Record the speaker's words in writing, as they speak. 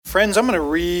Friends, I'm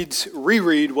going to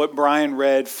reread what Brian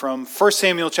read from 1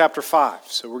 Samuel chapter 5.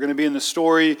 So we're going to be in the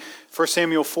story, 1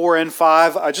 Samuel 4 and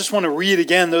 5. I just want to read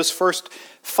again those first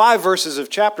 5 verses of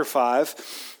chapter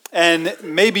 5. And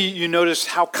maybe you noticed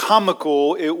how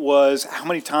comical it was, how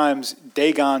many times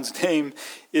Dagon's name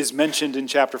is mentioned in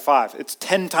chapter 5. It's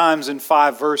 10 times in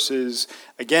 5 verses,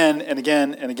 again and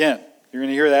again and again. You're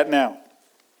going to hear that now.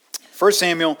 1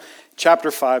 Samuel chapter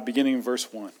 5, beginning in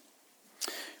verse 1.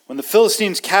 When the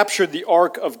Philistines captured the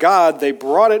ark of God, they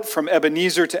brought it from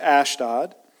Ebenezer to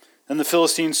Ashdod. Then the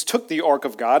Philistines took the ark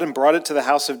of God and brought it to the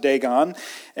house of Dagon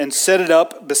and set it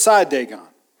up beside Dagon.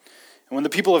 And when the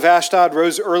people of Ashdod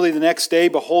rose early the next day,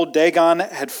 behold, Dagon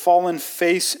had fallen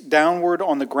face downward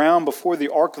on the ground before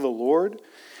the ark of the Lord.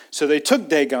 So they took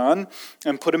Dagon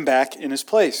and put him back in his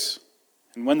place.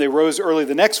 And when they rose early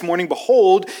the next morning,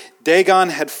 behold,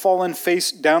 Dagon had fallen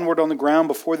face downward on the ground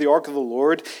before the ark of the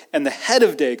Lord, and the head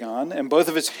of Dagon and both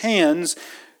of his hands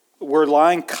were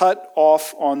lying cut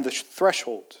off on the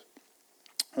threshold.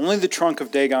 Only the trunk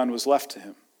of Dagon was left to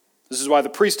him. This is why the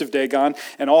priest of Dagon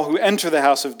and all who enter the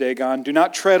house of Dagon do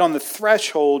not tread on the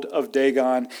threshold of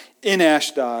Dagon in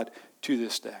Ashdod to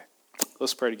this day.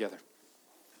 Let's pray together.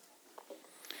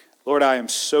 Lord, I am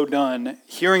so done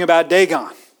hearing about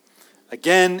Dagon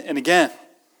again and again.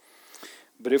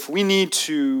 But if we need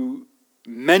to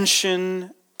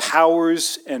mention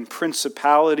powers and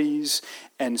principalities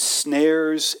and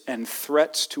snares and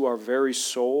threats to our very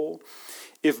soul,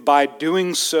 if by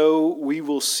doing so we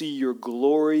will see your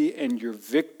glory and your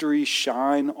victory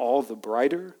shine all the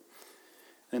brighter,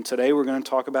 then today we're going to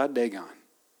talk about Dagon.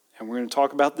 And we're going to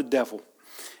talk about the devil.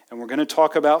 And we're going to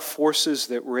talk about forces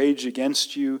that rage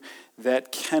against you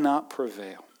that cannot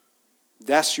prevail.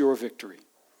 That's your victory.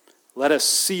 Let us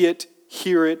see it,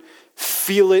 hear it,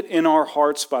 feel it in our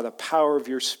hearts by the power of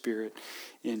your Spirit.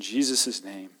 In Jesus'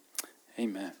 name,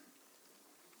 amen.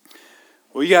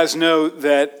 Well, you guys know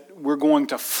that we're going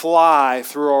to fly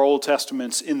through our Old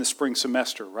Testaments in the spring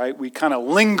semester, right? We kind of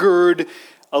lingered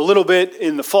a little bit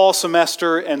in the fall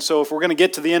semester, and so if we're going to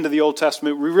get to the end of the Old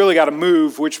Testament, we really got to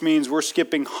move, which means we're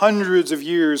skipping hundreds of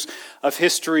years of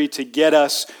history to get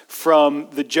us from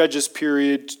the Judges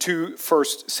period to 1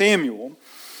 Samuel.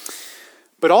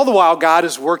 But all the while, God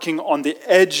is working on the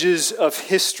edges of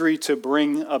history to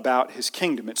bring about his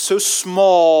kingdom. It's so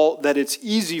small that it's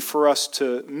easy for us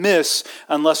to miss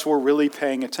unless we're really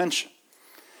paying attention.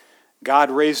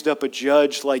 God raised up a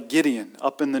judge like Gideon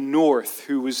up in the north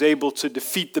who was able to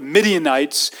defeat the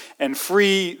Midianites and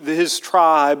free his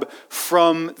tribe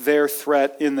from their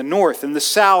threat in the north. In the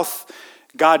south,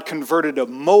 God converted a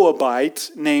Moabite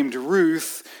named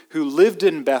Ruth who lived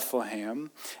in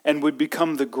Bethlehem and would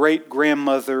become the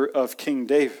great-grandmother of King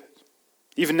David.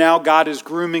 Even now, God is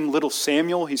grooming little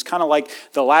Samuel. He's kind of like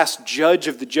the last judge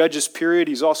of the Judges period.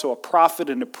 He's also a prophet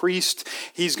and a priest.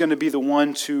 He's going to be the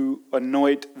one to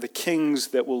anoint the kings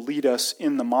that will lead us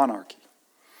in the monarchy.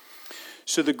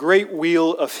 So the great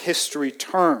wheel of history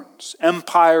turns.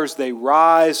 Empires, they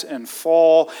rise and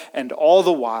fall, and all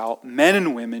the while, men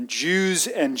and women, Jews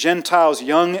and Gentiles,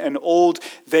 young and old,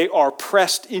 they are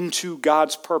pressed into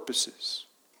God's purposes.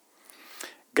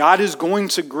 God is going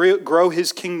to grow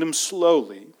his kingdom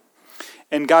slowly,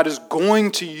 and God is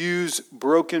going to use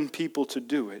broken people to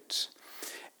do it.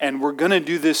 And we're going to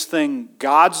do this thing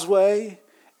God's way,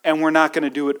 and we're not going to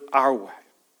do it our way.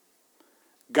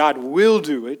 God will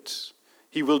do it.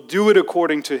 He will do it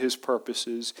according to his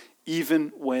purposes,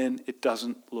 even when it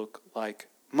doesn't look like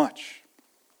much.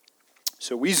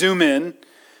 So we zoom in.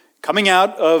 Coming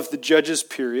out of the Judges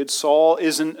period, Saul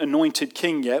isn't anointed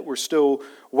king yet. We're still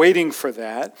waiting for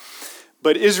that.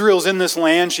 But Israel's in this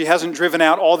land. She hasn't driven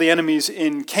out all the enemies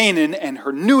in Canaan, and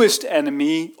her newest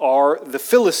enemy are the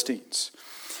Philistines.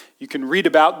 You can read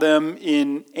about them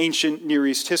in ancient Near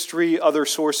East history. Other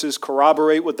sources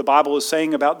corroborate what the Bible is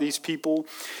saying about these people.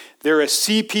 They're a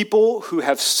sea people who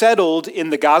have settled in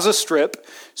the Gaza Strip,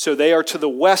 so they are to the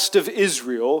west of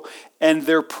Israel, and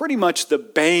they're pretty much the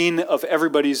bane of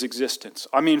everybody's existence.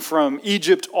 I mean, from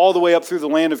Egypt all the way up through the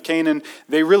land of Canaan,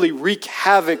 they really wreak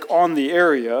havoc on the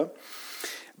area,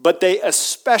 but they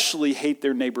especially hate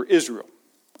their neighbor Israel.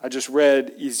 I just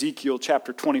read Ezekiel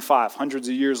chapter 25. Hundreds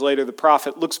of years later, the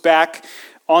prophet looks back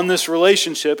on this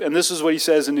relationship, and this is what he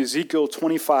says in Ezekiel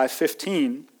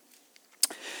 25:15.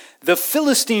 The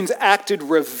Philistines acted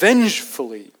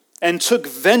revengefully and took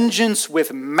vengeance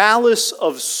with malice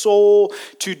of soul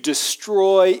to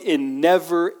destroy in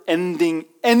never-ending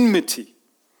enmity.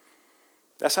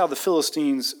 That's how the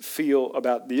Philistines feel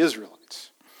about the Israelites.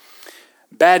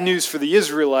 Bad news for the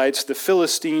Israelites, the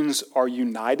Philistines are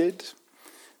united.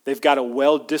 They've got a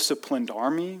well-disciplined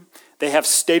army. They have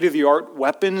state-of-the-art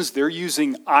weapons. They're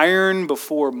using iron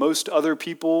before most other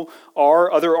people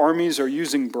are. Other armies are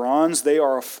using bronze. They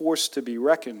are a force to be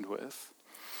reckoned with.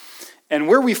 And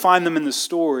where we find them in the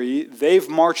story, they've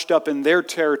marched up in their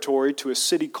territory to a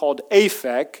city called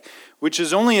Aphek, which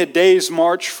is only a day's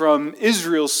march from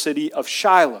Israel's city of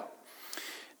Shiloh.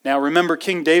 Now remember,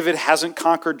 King David hasn't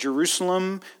conquered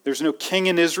Jerusalem. There's no king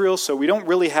in Israel, so we don't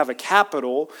really have a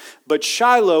capital. But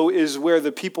Shiloh is where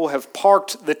the people have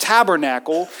parked the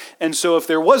tabernacle. And so if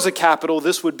there was a capital,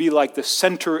 this would be like the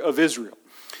center of Israel.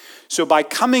 So by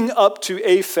coming up to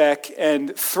Aphek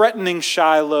and threatening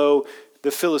Shiloh,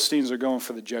 the Philistines are going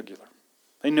for the jugular.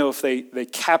 They know if they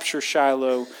capture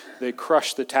Shiloh, they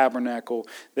crush the tabernacle,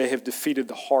 they have defeated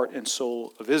the heart and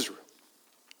soul of Israel.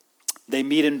 They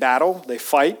meet in battle, they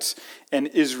fight, and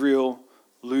Israel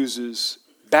loses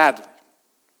badly.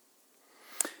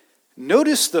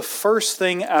 Notice the first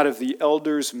thing out of the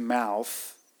elder's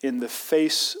mouth in the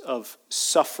face of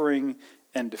suffering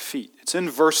and defeat. It's in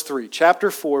verse 3,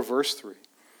 chapter 4, verse 3.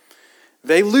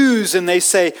 They lose and they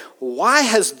say, "Why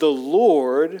has the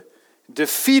Lord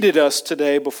defeated us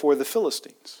today before the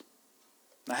Philistines?"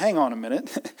 Now hang on a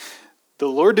minute. The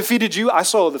Lord defeated you? I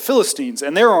saw the Philistines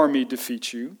and their army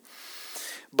defeat you.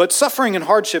 But suffering and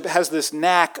hardship has this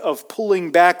knack of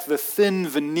pulling back the thin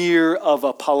veneer of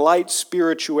a polite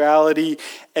spirituality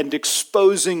and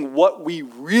exposing what we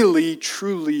really,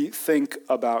 truly think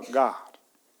about God.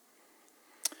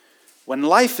 When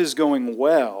life is going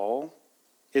well,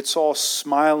 it's all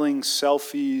smiling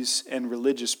selfies and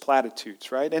religious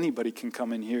platitudes, right? Anybody can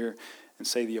come in here and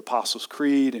say the Apostles'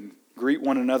 Creed and greet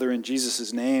one another in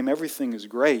Jesus' name. Everything is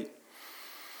great.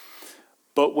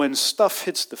 But when stuff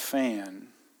hits the fan,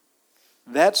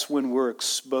 that's when we're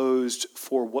exposed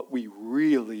for what we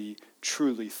really,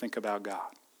 truly think about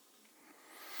God.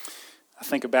 I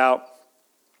think about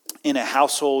in a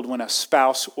household when a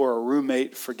spouse or a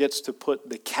roommate forgets to put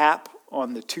the cap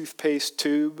on the toothpaste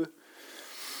tube,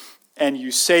 and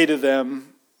you say to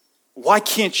them, "Why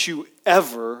can't you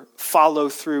ever follow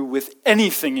through with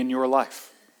anything in your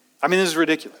life? I mean, this is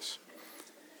ridiculous."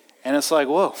 And it's like,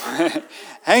 whoa,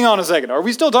 hang on a second. Are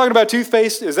we still talking about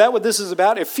toothpaste? Is that what this is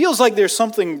about? It feels like there's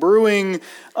something brewing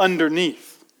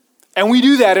underneath. And we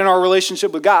do that in our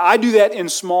relationship with God. I do that in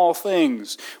small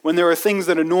things. When there are things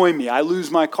that annoy me, I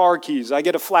lose my car keys, I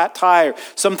get a flat tire,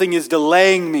 something is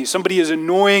delaying me, somebody is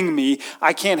annoying me,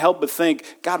 I can't help but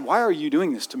think, "God, why are you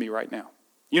doing this to me right now?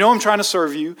 You know I'm trying to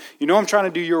serve you. You know I'm trying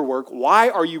to do your work. Why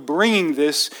are you bringing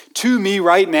this to me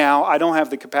right now? I don't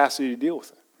have the capacity to deal with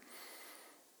it."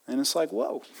 And it's like,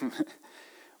 whoa.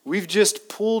 We've just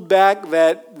pulled back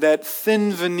that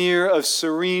thin veneer of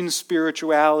serene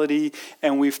spirituality,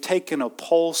 and we've taken a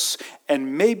pulse,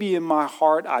 and maybe in my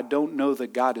heart I don't know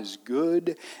that God is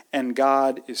good and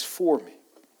God is for me.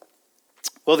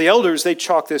 Well, the elders, they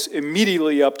chalk this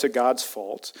immediately up to God's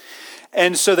fault.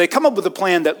 And so they come up with a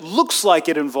plan that looks like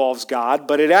it involves God,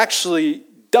 but it actually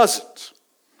doesn't.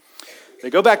 They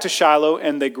go back to Shiloh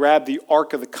and they grab the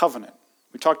Ark of the Covenant.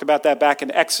 We talked about that back in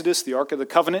Exodus, the Ark of the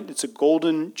Covenant. It's a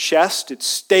golden chest. It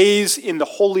stays in the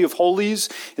Holy of Holies.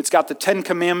 It's got the 10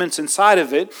 Commandments inside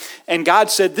of it. And God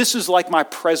said, "This is like my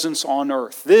presence on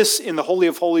earth." This, in the Holy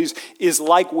of Holies, is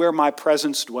like where my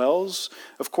presence dwells.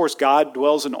 Of course, God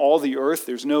dwells in all the earth.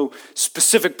 There's no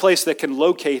specific place that can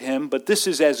locate him, but this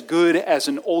is as good as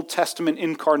an Old Testament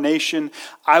incarnation.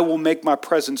 I will make my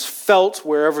presence felt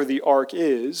wherever the Ark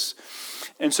is.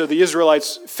 And so the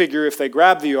Israelites figure if they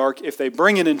grab the ark, if they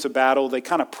bring it into battle, they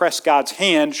kind of press God's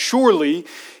hand. Surely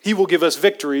he will give us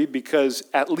victory because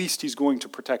at least he's going to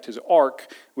protect his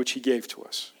ark, which he gave to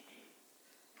us.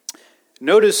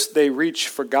 Notice they reach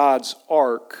for God's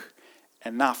ark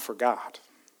and not for God.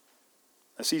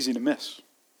 That's easy to miss.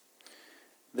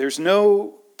 There's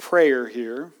no prayer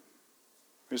here.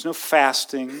 There's no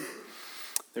fasting.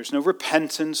 There's no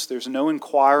repentance. There's no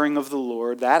inquiring of the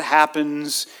Lord. That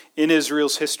happens in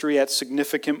Israel's history at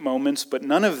significant moments, but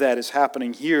none of that is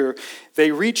happening here.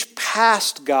 They reach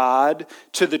past God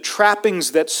to the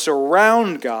trappings that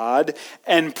surround God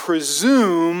and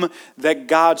presume that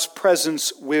God's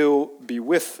presence will be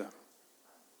with them.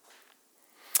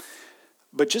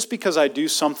 But just because I do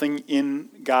something in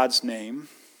God's name,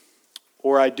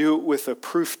 or I do it with a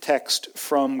proof text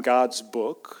from God's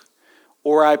book,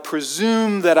 or I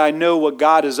presume that I know what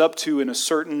God is up to in a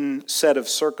certain set of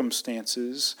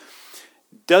circumstances,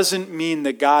 doesn't mean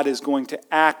that God is going to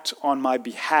act on my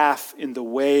behalf in the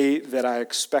way that I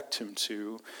expect him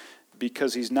to,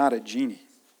 because he's not a genie.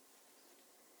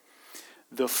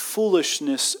 The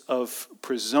foolishness of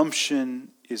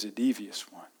presumption is a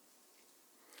devious one.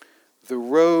 The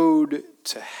road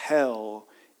to hell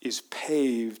is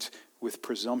paved with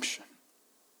presumption.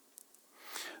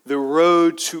 The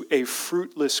road to a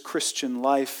fruitless Christian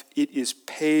life, it is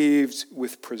paved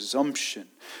with presumption.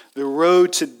 The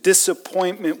road to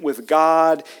disappointment with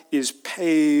God is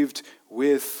paved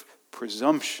with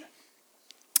presumption.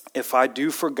 If I do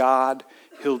for God,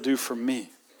 he'll do for me.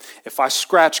 If I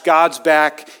scratch God's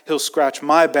back, he'll scratch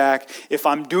my back. If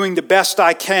I'm doing the best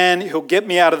I can, he'll get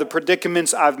me out of the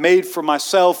predicaments I've made for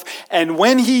myself. And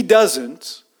when he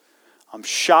doesn't, I'm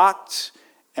shocked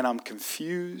and I'm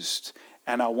confused,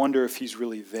 and I wonder if he's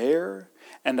really there,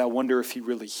 and I wonder if he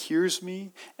really hears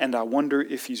me, and I wonder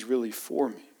if he's really for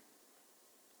me.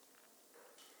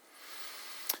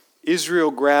 Israel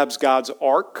grabs God's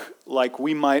ark like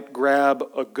we might grab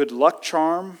a good luck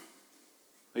charm.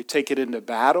 They take it into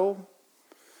battle,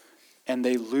 and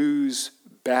they lose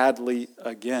badly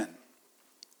again.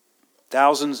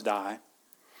 Thousands die.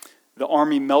 The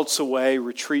army melts away,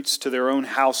 retreats to their own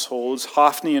households.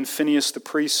 Hophni and Phinehas, the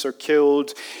priests, are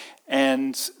killed,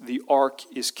 and the ark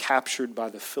is captured by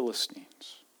the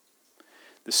Philistines.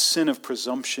 The sin of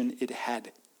presumption, it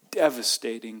had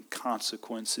devastating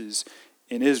consequences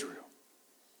in Israel.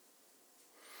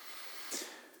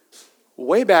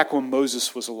 Way back when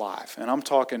Moses was alive, and I'm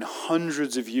talking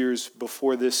hundreds of years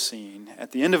before this scene,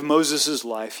 at the end of Moses'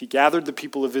 life, he gathered the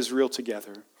people of Israel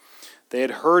together. They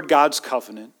had heard God's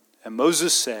covenant, and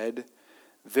Moses said,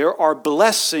 there are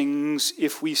blessings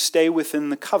if we stay within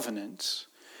the covenant,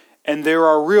 and there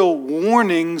are real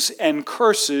warnings and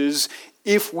curses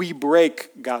if we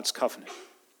break God's covenant.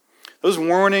 Those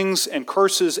warnings and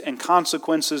curses and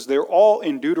consequences, they're all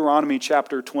in Deuteronomy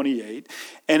chapter 28,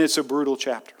 and it's a brutal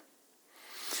chapter.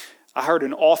 I heard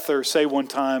an author say one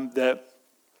time that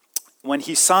when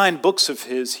he signed books of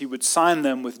his, he would sign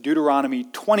them with Deuteronomy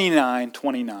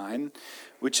 29:29,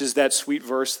 which is that sweet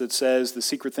verse that says, the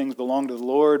secret things belong to the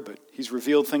Lord, but he's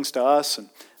revealed things to us. And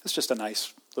it's just a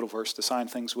nice little verse to sign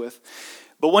things with.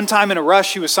 But one time in a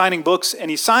rush, he was signing books,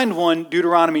 and he signed one,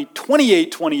 Deuteronomy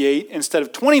 28:28, instead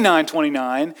of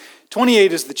 29:29.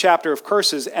 28 is the chapter of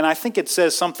curses, and I think it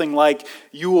says something like,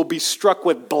 you will be struck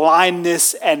with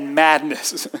blindness and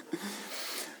madness.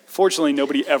 Fortunately,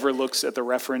 nobody ever looks at the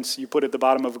reference you put at the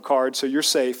bottom of a card, so you're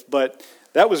safe, but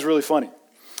that was really funny.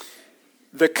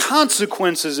 The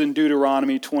consequences in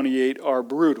Deuteronomy 28 are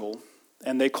brutal,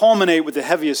 and they culminate with the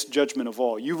heaviest judgment of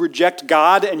all. You reject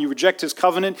God and you reject his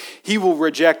covenant, he will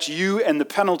reject you, and the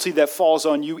penalty that falls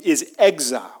on you is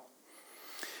exile.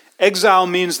 Exile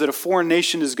means that a foreign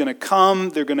nation is going to come,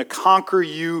 they're going to conquer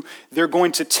you, they're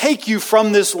going to take you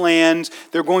from this land,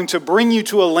 they're going to bring you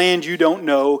to a land you don't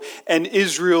know, and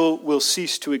Israel will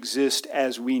cease to exist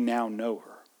as we now know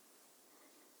her.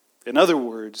 In other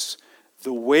words,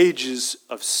 the wages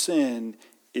of sin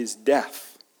is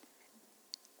death.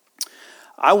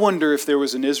 I wonder if there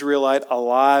was an Israelite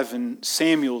alive in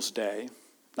Samuel's day.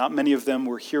 Not many of them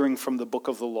were hearing from the book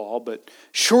of the law, but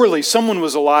surely someone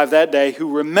was alive that day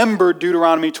who remembered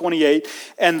Deuteronomy 28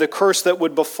 and the curse that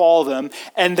would befall them,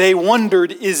 and they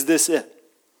wondered, is this it?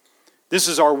 This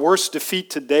is our worst defeat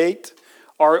to date.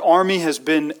 Our army has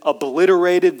been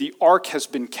obliterated. The ark has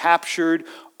been captured.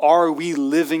 Are we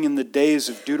living in the days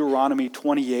of Deuteronomy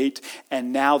 28,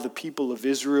 and now the people of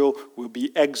Israel will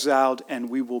be exiled and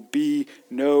we will be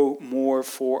no more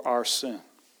for our sin?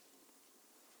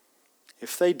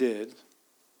 If they did,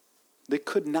 they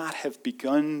could not have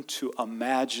begun to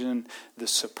imagine the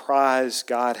surprise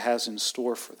God has in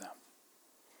store for them.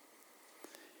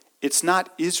 It's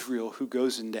not Israel who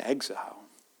goes into exile.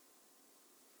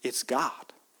 It's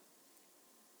God.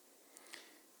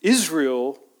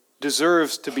 Israel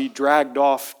deserves to be dragged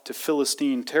off to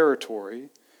Philistine territory,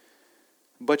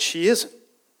 but she isn't.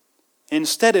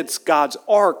 Instead, it's God's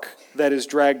ark that is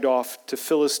dragged off to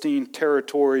Philistine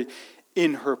territory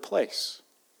in her place.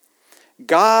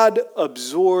 God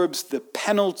absorbs the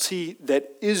penalty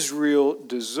that Israel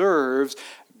deserves.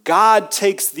 God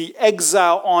takes the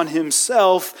exile on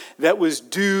himself that was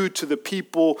due to the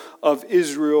people of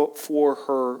Israel for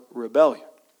her rebellion.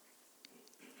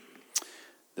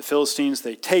 The Philistines,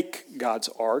 they take God's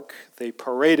ark, they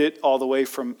parade it all the way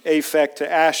from Aphek to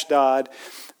Ashdod,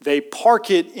 they park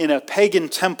it in a pagan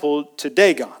temple to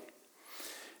Dagon.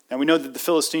 Now we know that the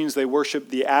Philistines, they worshiped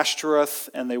the Ashtoreth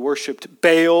and they worshiped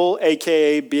Baal,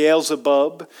 aka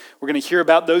Beelzebub. We're going to hear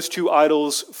about those two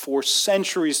idols for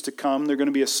centuries to come. They're going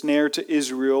to be a snare to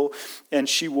Israel, and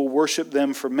she will worship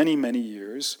them for many, many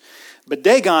years. But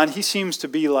Dagon, he seems to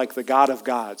be like the god of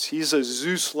gods. He's a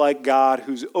Zeus-like god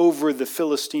who's over the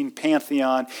Philistine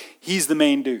pantheon. He's the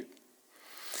main dude.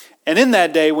 And in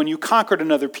that day, when you conquered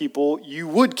another people, you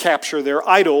would capture their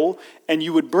idol, and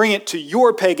you would bring it to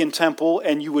your pagan temple,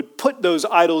 and you would put those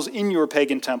idols in your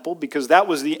pagan temple, because that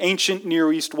was the ancient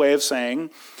Near East way of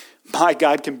saying, my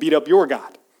God can beat up your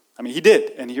God. I mean, he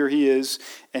did, and here he is,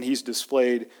 and he's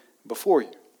displayed before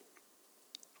you.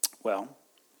 Well,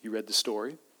 you read the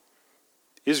story.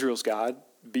 Israel's God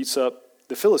beats up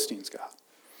the Philistines' God.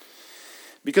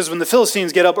 Because when the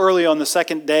Philistines get up early on the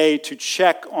second day to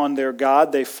check on their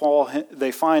God, they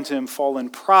find him fallen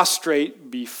prostrate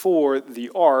before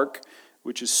the ark,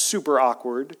 which is super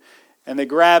awkward. And they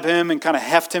grab him and kind of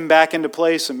heft him back into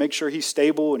place and make sure he's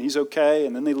stable and he's okay.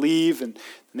 And then they leave and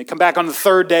they come back on the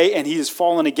third day and he has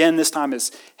fallen again. This time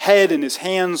his head and his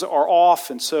hands are off.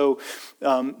 And so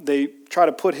they try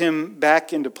to put him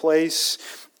back into place.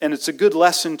 And it's a good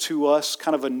lesson to us,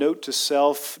 kind of a note to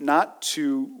self, not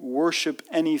to worship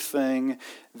anything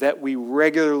that we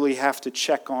regularly have to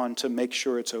check on to make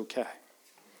sure it's okay.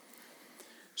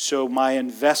 So my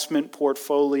investment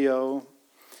portfolio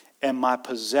and my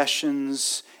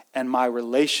possessions and my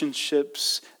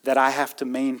relationships that I have to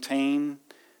maintain,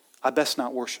 I best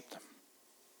not worship them.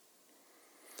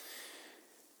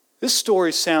 This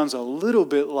story sounds a little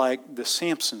bit like the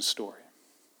Samson story.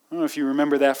 I don't know if you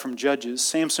remember that from Judges.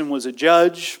 Samson was a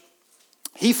judge.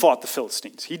 He fought the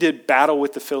Philistines. He did battle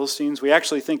with the Philistines. We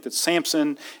actually think that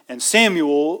Samson and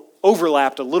Samuel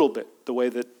overlapped a little bit, the way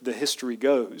that the history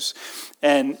goes.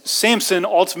 And Samson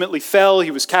ultimately fell.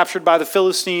 He was captured by the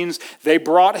Philistines. They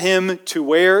brought him to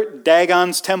where?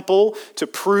 Dagon's temple, to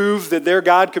prove that their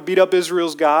God could beat up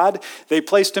Israel's God. They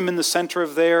placed him in the center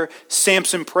of there.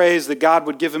 Samson prays that God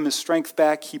would give him his strength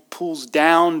back. He pulls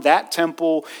down that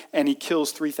temple and he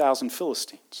kills 3,000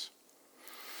 Philistines.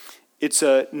 It's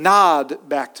a nod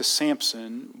back to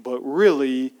Samson, but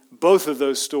really both of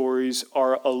those stories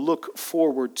are a look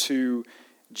forward to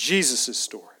Jesus'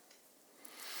 story.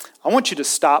 I want you to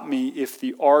stop me if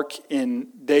the ark in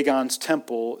Dagon's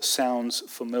temple sounds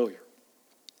familiar.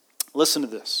 Listen to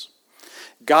this.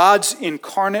 God's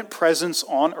incarnate presence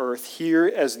on earth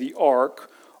here as the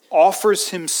ark offers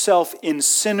himself in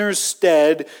sinners'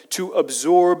 stead to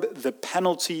absorb the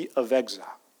penalty of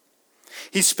exile.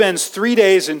 He spends 3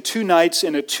 days and 2 nights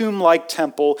in a tomb-like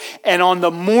temple, and on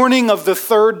the morning of the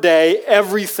third day,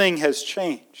 everything has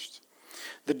changed.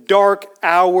 The dark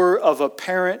hour of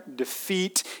apparent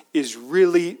defeat is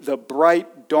really the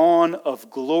bright dawn of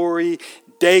glory.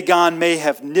 Dagon may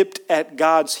have nipped at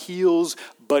God's heels,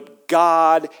 but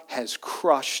God has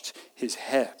crushed his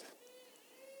head.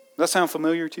 Does that sound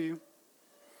familiar to you?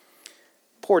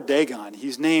 Poor Dagon,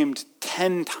 he's named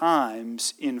 10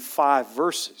 times in 5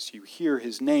 verses. You hear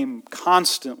his name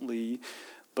constantly,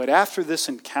 but after this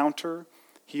encounter,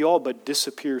 he all but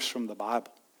disappears from the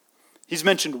Bible. He's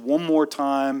mentioned one more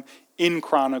time in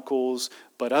Chronicles,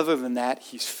 but other than that,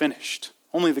 he's finished.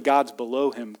 Only the gods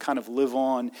below him kind of live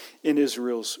on in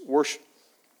Israel's worship.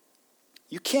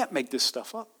 You can't make this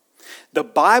stuff up. The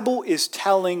Bible is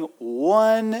telling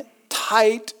one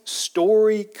tight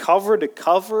story, cover to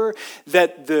cover,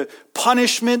 that the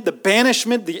punishment, the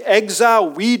banishment, the exile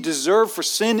we deserve for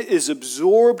sin is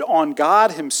absorbed on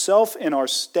God himself in our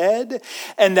stead,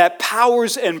 and that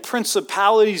powers and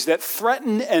principalities that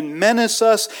threaten and menace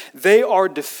us, they are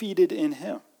defeated in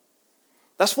him.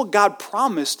 That's what God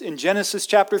promised in Genesis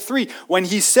chapter 3. When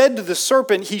he said to the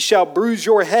serpent, he shall bruise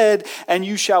your head and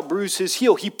you shall bruise his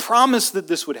heel. He promised that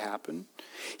this would happen.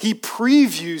 He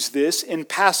previews this in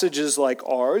passages like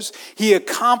ours. He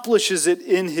accomplishes it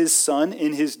in his Son,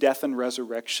 in his death and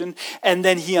resurrection. And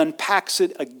then he unpacks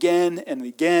it again and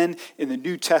again in the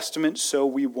New Testament so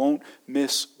we won't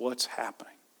miss what's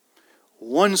happening.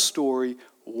 One story,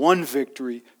 one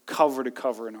victory, cover to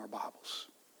cover in our Bibles.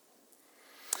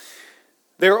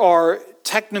 There are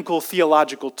technical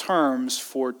theological terms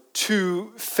for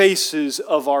 2 faces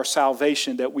of our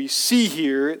salvation that we see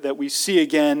here, that we see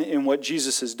again in what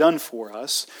Jesus has done for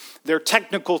us. Their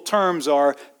technical terms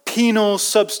are penal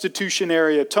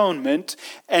substitutionary atonement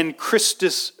and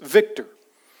Christus Victor.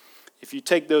 If you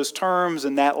take those terms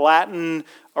and that Latin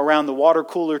around the water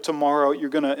cooler tomorrow,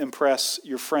 you're going to impress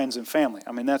your friends and family.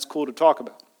 I mean, that's cool to talk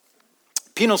about.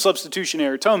 Penal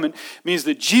substitutionary atonement means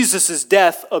that Jesus'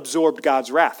 death absorbed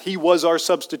God's wrath. He was our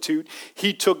substitute.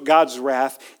 He took God's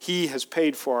wrath. He has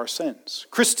paid for our sins.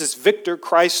 Christus Victor,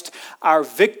 Christ our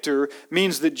victor,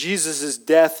 means that Jesus'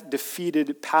 death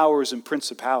defeated powers and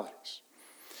principalities.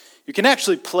 You can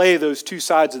actually play those 2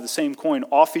 sides of the same coin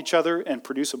off each other and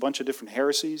produce a bunch of different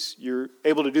heresies. You're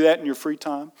able to do that in your free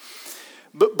time.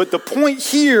 But the point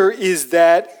here is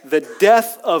that the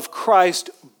death of Christ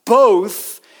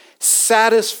both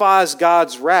satisfies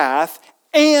God's wrath,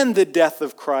 and the death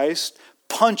of Christ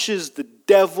punches the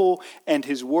devil and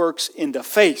his works in the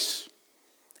face.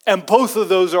 And both of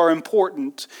those are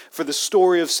important for the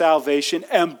story of salvation,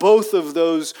 and both of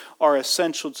those are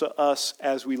essential to us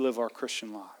as we live our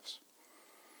Christian lives.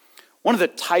 One of the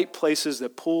tight places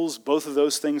that pulls both of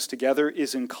those things together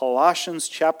is in Colossians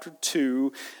chapter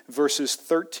 2, verses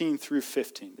 13 through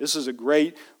 15. This is a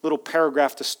great little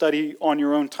paragraph to study on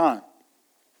your own time.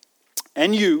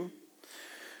 And you,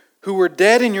 who were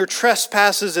dead in your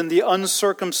trespasses and the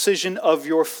uncircumcision of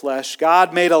your flesh,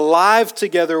 God made alive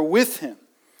together with him,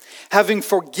 having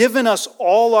forgiven us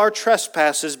all our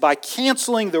trespasses by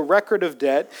canceling the record of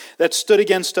debt that stood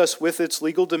against us with its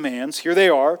legal demands. Here they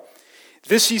are.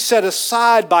 This he set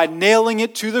aside by nailing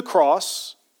it to the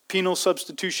cross, penal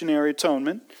substitutionary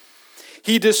atonement.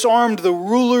 He disarmed the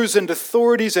rulers and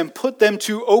authorities and put them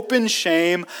to open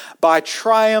shame by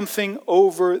triumphing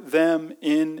over them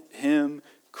in him,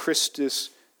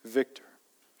 Christus Victor.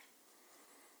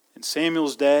 In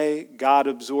Samuel's day, God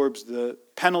absorbs the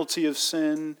penalty of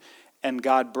sin and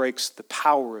God breaks the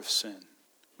power of sin,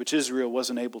 which Israel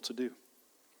wasn't able to do.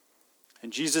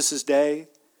 In Jesus' day,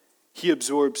 he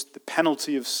absorbs the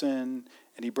penalty of sin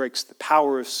and he breaks the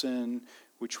power of sin,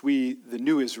 which we, the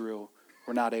new Israel,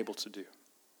 were not able to do.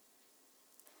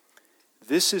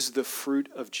 This is the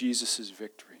fruit of Jesus'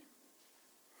 victory.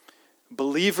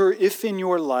 Believer, if in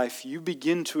your life you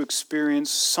begin to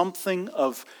experience something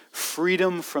of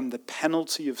freedom from the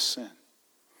penalty of sin,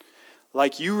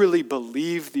 like you really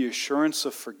believe the assurance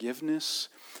of forgiveness,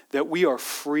 that we are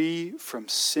free from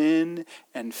sin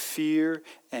and fear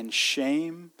and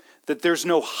shame, that there's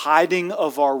no hiding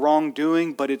of our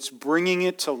wrongdoing, but it's bringing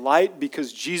it to light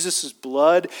because Jesus'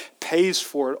 blood pays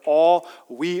for it all.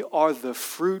 We are the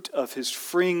fruit of his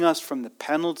freeing us from the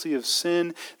penalty of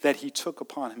sin that he took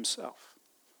upon himself.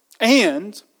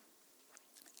 And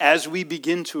as we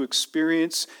begin to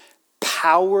experience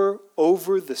power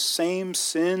over the same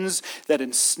sins that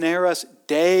ensnare us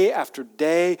day after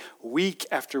day, week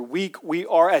after week, we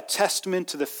are a testament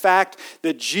to the fact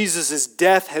that Jesus'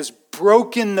 death has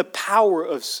broken the power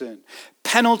of sin.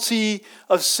 Penalty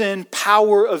of sin,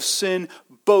 power of sin,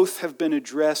 both have been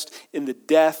addressed in the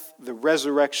death, the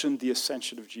resurrection, the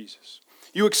ascension of Jesus.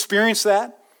 You experience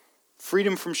that?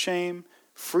 Freedom from shame,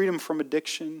 freedom from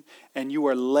addiction, and you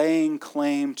are laying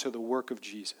claim to the work of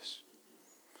Jesus.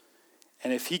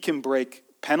 And if he can break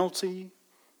penalty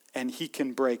and he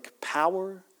can break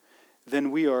power,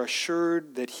 then we are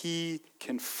assured that he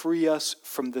can free us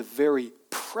from the very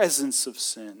presence of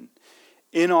sin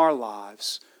in our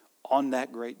lives on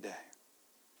that great day.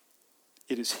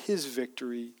 It is his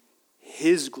victory,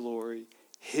 his glory,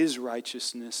 his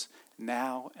righteousness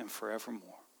now and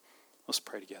forevermore. Let's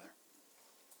pray together.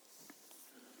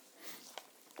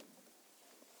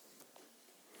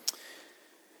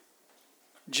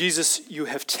 Jesus, you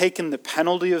have taken the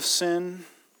penalty of sin.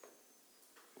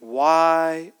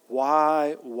 Why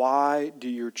do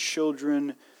your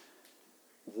children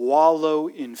wallow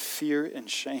in fear and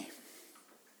shame?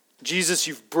 Jesus,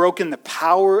 you've broken the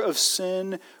power of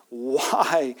sin.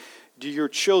 Why do your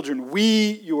children,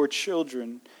 your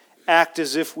children, act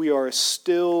as if we are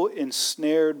still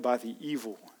ensnared by the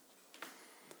evil one?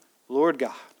 Lord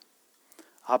God,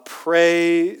 I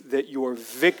pray that your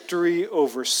victory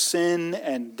over sin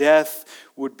and death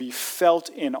would be felt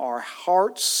in our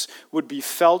hearts, would be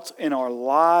felt in our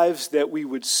lives, that we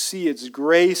would see its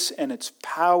grace and its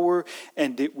power,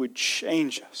 and it would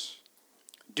change us.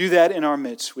 Do that in our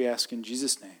midst, we ask in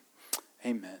Jesus' name.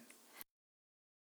 Amen.